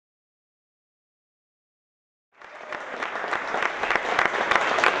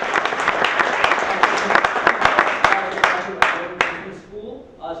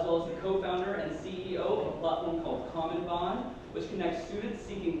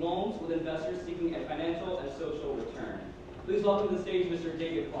loans with investors seeking a financial and social return. Please welcome to the stage Mr.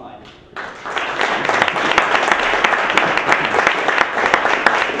 David Klein.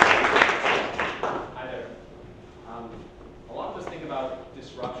 Hi there. A lot of us think about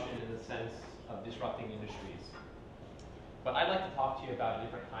disruption in the sense of disrupting industries. But I'd like to talk to you about a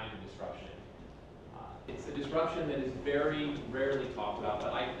different kind of disruption. It's a disruption that is very rarely talked about,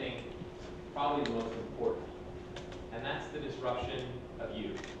 but I think probably the most important. And that's the disruption of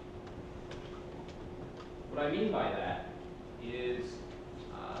you. What I mean by that is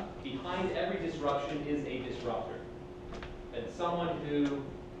behind every disruption is a disruptor. It's someone who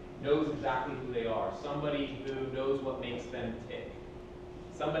knows exactly who they are, somebody who knows what makes them tick,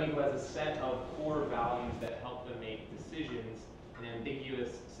 somebody who has a set of core values that help them make decisions in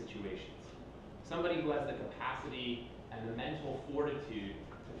ambiguous situations, somebody who has the capacity and the mental fortitude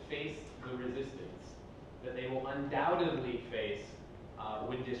to face the resistance that they will undoubtedly face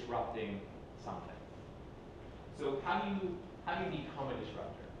when disrupting something. So how do you become a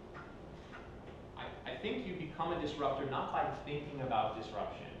disruptor? I think you become a disruptor not by thinking about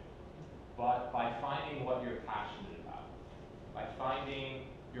disruption, but by finding what you're passionate about, by finding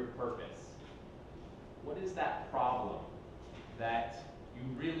your purpose. What is that problem that you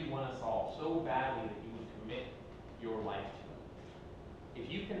really want to solve so badly that you would commit your life to it?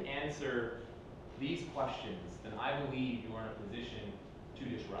 If you can answer these questions, then I believe you are in a position to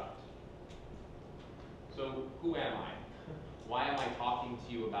disrupt. So who am I? Why am I talking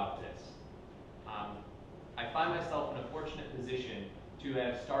to you about this? I find myself in a fortunate position to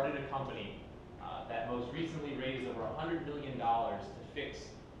have started a company that most recently raised over $100 million to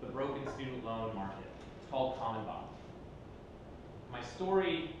fix the broken student loan market. It's called Common Bond. My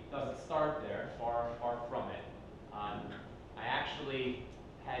story doesn't start there, far from it. I actually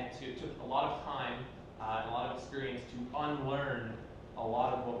took a lot of time and a lot of experience to unlearn a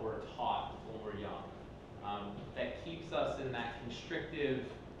lot of what we're taught when we're young. That keeps us in that constrictive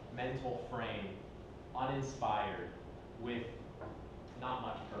mental frame, uninspired, with not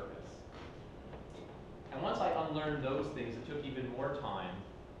much purpose. And once I unlearned those things, it took even more time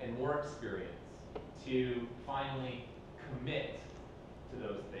and more experience to finally commit to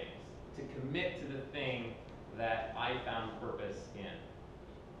those things, to commit to the thing that I found purpose in.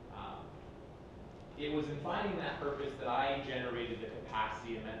 It was in finding that purpose that I generated the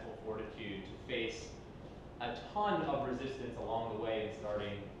capacity and mental fortitude to face a ton of resistance along the way in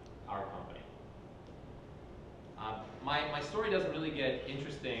starting our company. My story doesn't really get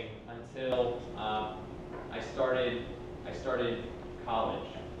interesting until I started college.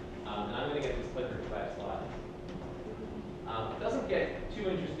 And I'm going to get this clicker because I have slides. It doesn't get too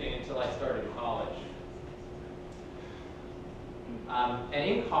interesting until I started college. And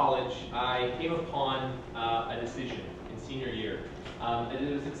in college, I came upon a decision in senior year. And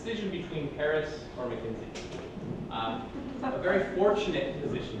it was a decision between Paris or McKinsey. A very fortunate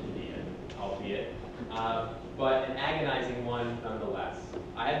position to be in, albeit, but an agonizing one nonetheless.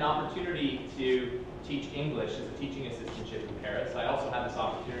 I had an opportunity to teach English as a teaching assistantship in Paris. I also had this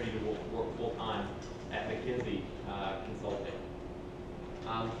opportunity to work full-time at McKinsey Consulting.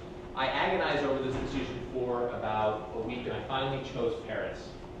 I agonized over this decision for about a week, and I finally chose Paris.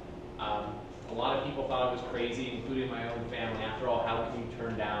 A lot of people thought it was crazy, including my own family. After all, how can you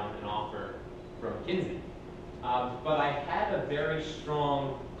turn down an offer from McKinsey? But I had a very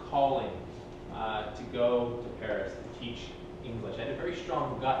strong calling to go to Paris to teach English. I had a very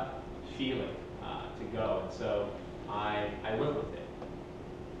strong gut feeling to go, and so I went with it.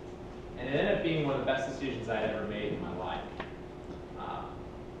 And it ended up being one of the best decisions I had ever made in my life.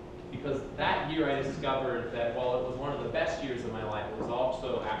 Because that year I discovered that while it was one of the best years of my life, it was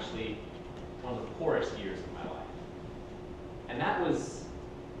also actually one of the poorest years of my life. And that was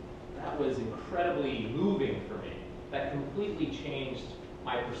incredibly moving for me. That completely changed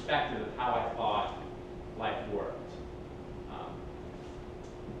my perspective of how I thought life worked.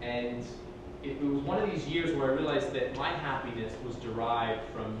 And it was one of these years where I realized that my happiness was derived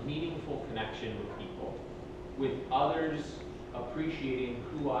from meaningful connection with people, with others appreciating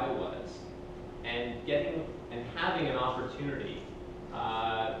who I was, and having an opportunity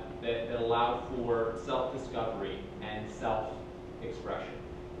that allowed for self-discovery and self-expression.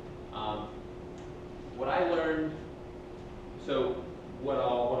 What I learned, so what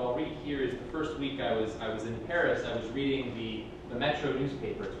I'll read here is the first week I was in Paris. I was reading the Metro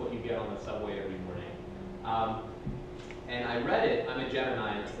newspaper. It's what you get on the subway every morning. And I read it. I'm a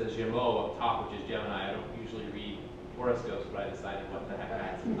Gemini, and it says Gémeaux up top, which is Gemini. I don't usually read horoscopes, but I decided what the heck I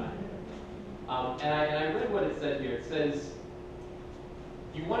had some time. And I read what it said here. It says,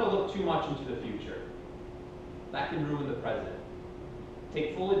 you want to look too much into the future. That can ruin the present.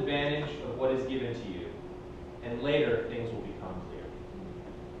 Take full advantage of what is given to you, and later things will become clear.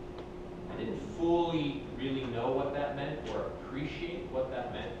 I didn't fully really know what that meant or appreciate what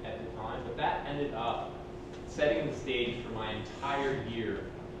that meant at the time, but that ended up setting the stage for my entire year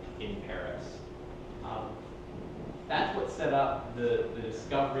in Paris. That's what set up the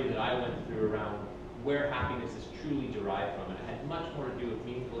discovery that I went through around where happiness is truly derived from, and it had much more to do with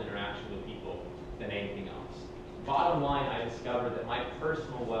meaningful interaction with people than anything else. Bottom line, I discovered that my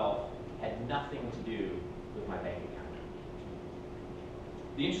personal wealth had nothing to do with my bank account.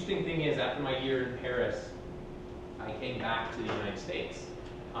 The interesting thing is, after my year in Paris, I came back to the United States,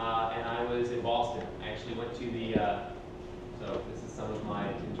 and I was in Boston. I actually went to the, so this is some of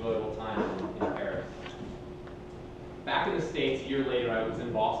my enjoyable time in Paris. Back in the States, a year later, I was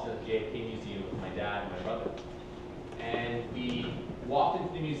in Boston at the JFK Museum with my dad and my brother. And we walked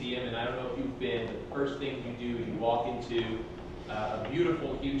into the museum, and I don't know if you've been, but the first thing you do is you walk into a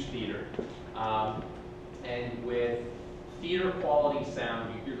beautiful, huge theater. And with theater quality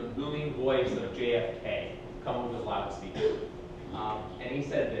sound, you hear the booming voice of JFK come over the loudspeaker. And he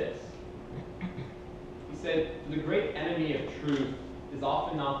said this. He said, "The great enemy of truth is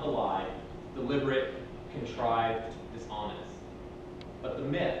often not the lie, deliberate, contrived, dishonest, but the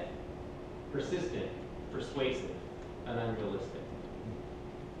myth, persistent, persuasive, and unrealistic."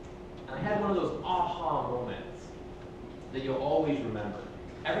 And I had one of those aha moments that you'll always remember.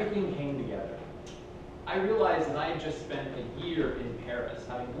 Everything came together. I realized that I had just spent a year in Paris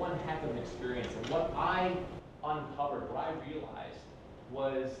having one heck of an experience, and what I uncovered, what I realized,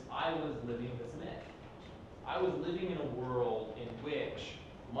 was I was living this myth. I was living in a world in which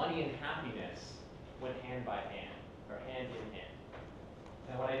money and happiness went hand by hand, or hand in hand.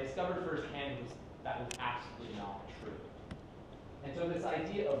 And what I discovered firsthand was that was absolutely not true. And so this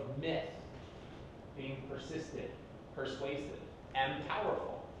idea of myth being persistent, persuasive, and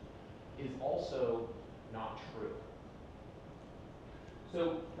powerful is also not true.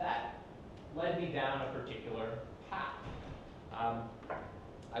 So that led me down a particular path.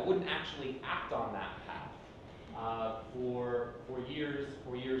 I wouldn't actually act on that path for years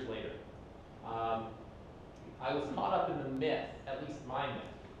later. I was caught up in the myth, at least my myth.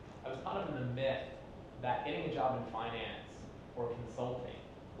 I was caught up in the myth that getting a job in finance or consulting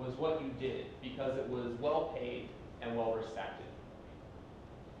was what you did because it was well paid and well respected.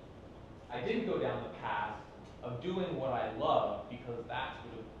 I didn't go down the path of doing what I love because that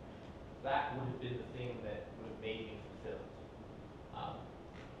would have been the thing that would have made me fulfilled.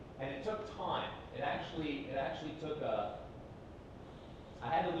 And it took time. It actually took I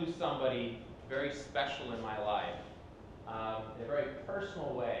had to lose somebody very special in my life, in a very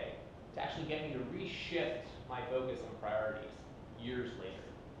personal way, to actually get me to reshift my focus and priorities years later.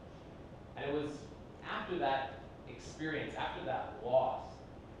 And it was after that experience, after that loss,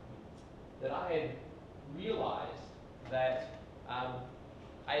 that I had realized that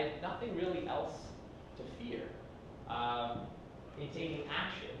I had nothing really else to fear in taking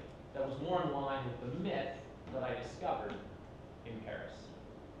action that was more in line with the myth that I discovered in Paris.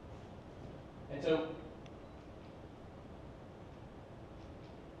 And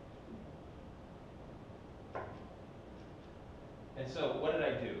so, what did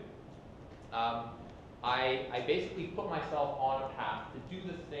I do? I basically put myself on a path to do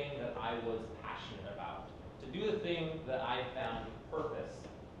the thing that I was passionate about, to do the thing that I found purpose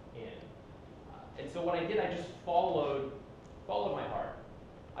in. And so what I did, I just followed my heart.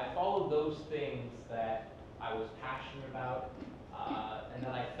 I followed those things that I was passionate about and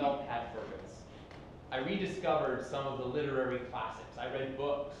that I felt had purpose. I rediscovered some of the literary classics. I read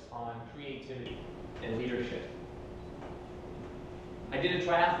books on creativity and leadership. I did a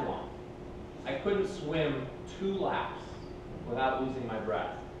triathlon. I couldn't swim 2 laps without losing my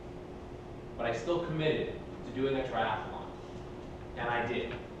breath. But I still committed to doing a triathlon. And I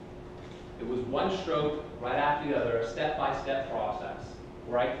did. It was one stroke right after the other, a step-by-step process,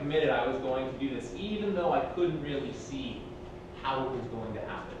 where I committed I was going to do this, even though I couldn't really see how it was going to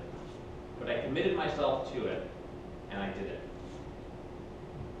happen. But I committed myself to it, and I did it.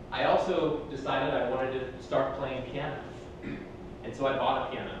 I also decided I wanted to start playing piano. And so I bought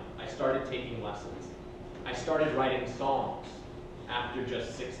a piano. I started taking lessons. I started writing songs after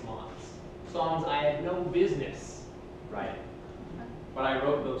just 6 months. Songs I had no business writing. But I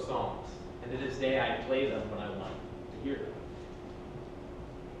wrote those songs. And to this day, I play them when I want to hear them.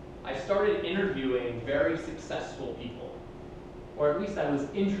 I started interviewing very successful people. Or at least I was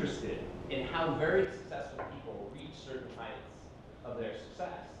interested in how very successful people reach certain heights of their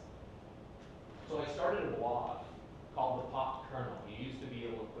success. So I started a blog called The Pop Kernel. You used to be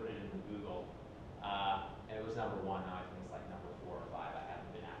able to put it into Google, and it was #1. Now I think it's like #4 or 5. I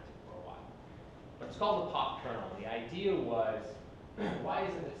called the pop kernel. The idea was, why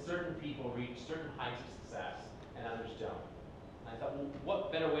is it that certain people reach certain heights of success and others don't? And I thought, well,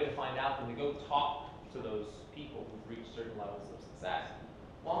 what better way to find out than to go talk to those people who've reached certain levels of success?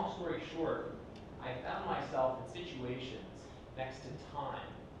 Long story short, I found myself in situations next to Time,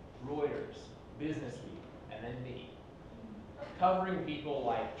 Reuters, Business Week, and then me, covering people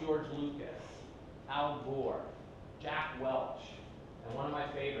like George Lucas, Al Gore, Jack Welch, and one of my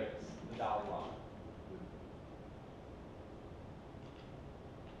favorites, the Dalai Lama.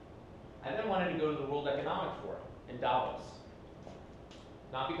 I then wanted to go to the World Economic Forum in Davos.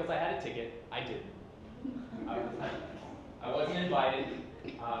 Not because I had a ticket, I didn't. I wasn't invited.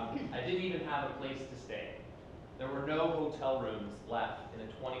 I didn't even have a place to stay. There were no hotel rooms left in a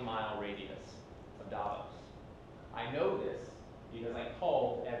 20-mile radius of Davos. I know this because I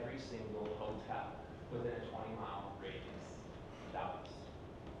called every single hotel within a 20-mile radius of Davos.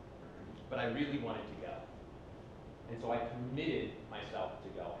 But I really wanted to go. And so I committed myself to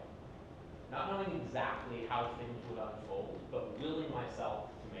going. Not knowing exactly how things would unfold, but willing myself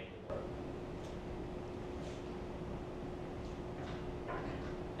to make it work.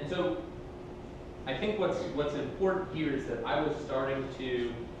 And so I think what's important here is that I was starting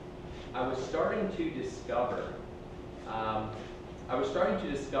to discover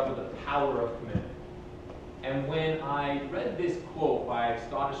the power of commitment. And when I read this quote by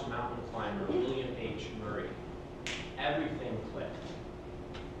Scottish mountain climber William H. Murray, everything clicked.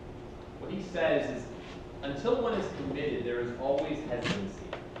 What he says is, until one is committed, there is always hesitancy,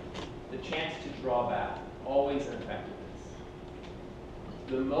 the chance to draw back, always ineffectiveness.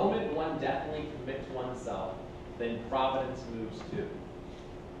 The moment one definitely commits oneself, then providence moves too.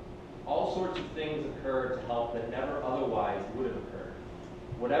 All sorts of things occur to help that never otherwise would have occurred.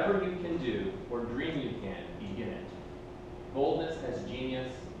 Whatever you can do, or dream you can, begin it. Boldness has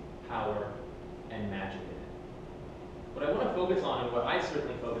genius, power, and magic in it. What I want to focus on, and what I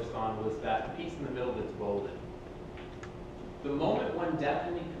certainly focused on, was that piece in the middle that's bolded. The moment one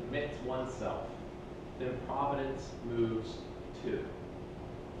definitely commits oneself, then providence moves too.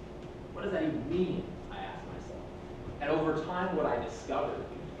 What does that even mean, I asked myself. And over time, what I discovered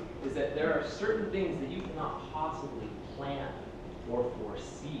is that there are certain things that you cannot possibly plan or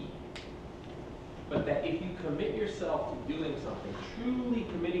foresee. But that if you commit yourself to doing something, truly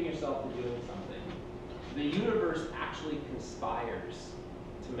committing yourself to doing something, the universe actually conspires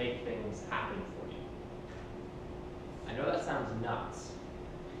to make things happen for you. I know that sounds nuts.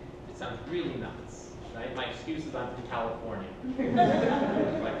 It sounds really nuts, right? My excuse is I'm from California. So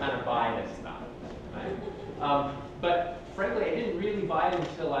I kind of buy this stuff, right? But frankly, I didn't really buy it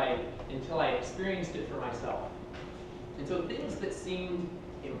until I experienced it for myself. And so things that seemed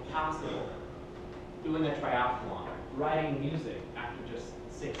impossible, doing a triathlon, writing music after just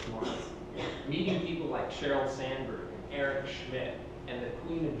 6 months, meeting people like Sheryl Sandberg and Eric Schmidt and the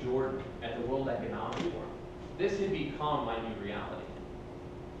Queen of Jordan at the World Economic Forum. This had become my new reality.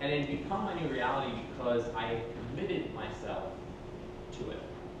 And it had become my new reality because I had committed myself to it.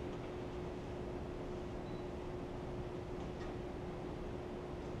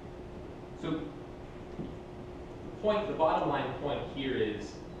 So the bottom line point here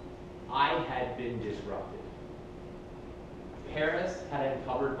is, I had been disrupted. Paris had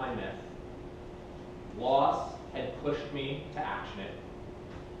uncovered my myth. Loss had pushed me to action it.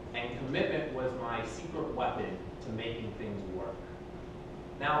 And commitment was my secret weapon to making things work.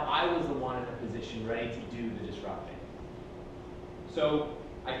 Now I was the one in a position ready to do the disrupting. So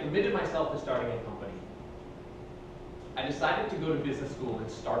I committed myself to starting a company. I decided to go to business school and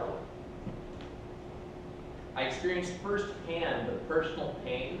start one. I experienced firsthand the personal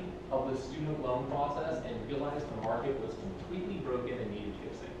pain of the student loan process and realized the market was completely broken and needed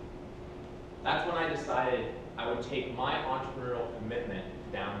fixing. That's when I decided I would take my entrepreneurial commitment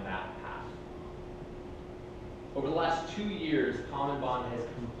down that path. Over the last 2 years, Common Bond has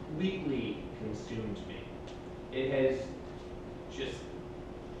completely consumed me. It has just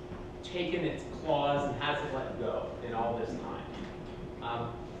taken its claws and hasn't let go in all this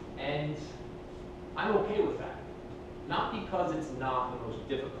time. And I'm okay with that. Not because it's not the most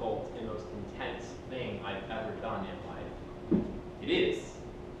difficult and most intense thing I've ever done in life. It is.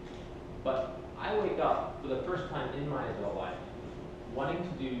 But I wake up for the first time in my adult life wanting to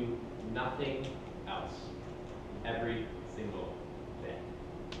do nothing else every single day.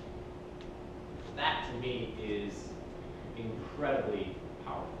 That to me is incredibly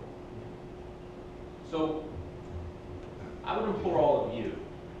powerful. So I would implore all of you,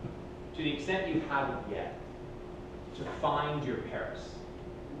 to the extent you haven't yet, to find your Paris.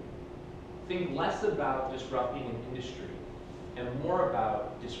 Think less about disrupting an industry and more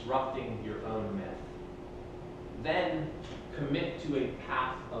about disrupting your own myth. then commit to a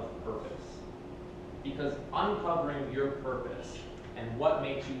path of purpose. Because uncovering your purpose and what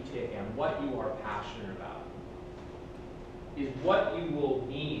makes you tick and what you are passionate about is what you will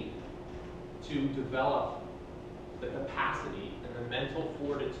need to develop the capacity and the mental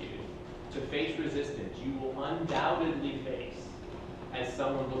fortitude to face resistance you will undoubtedly face as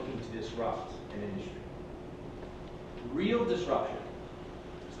someone looking to disrupt an industry. Real disruption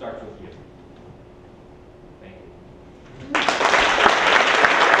starts with you. Thank you.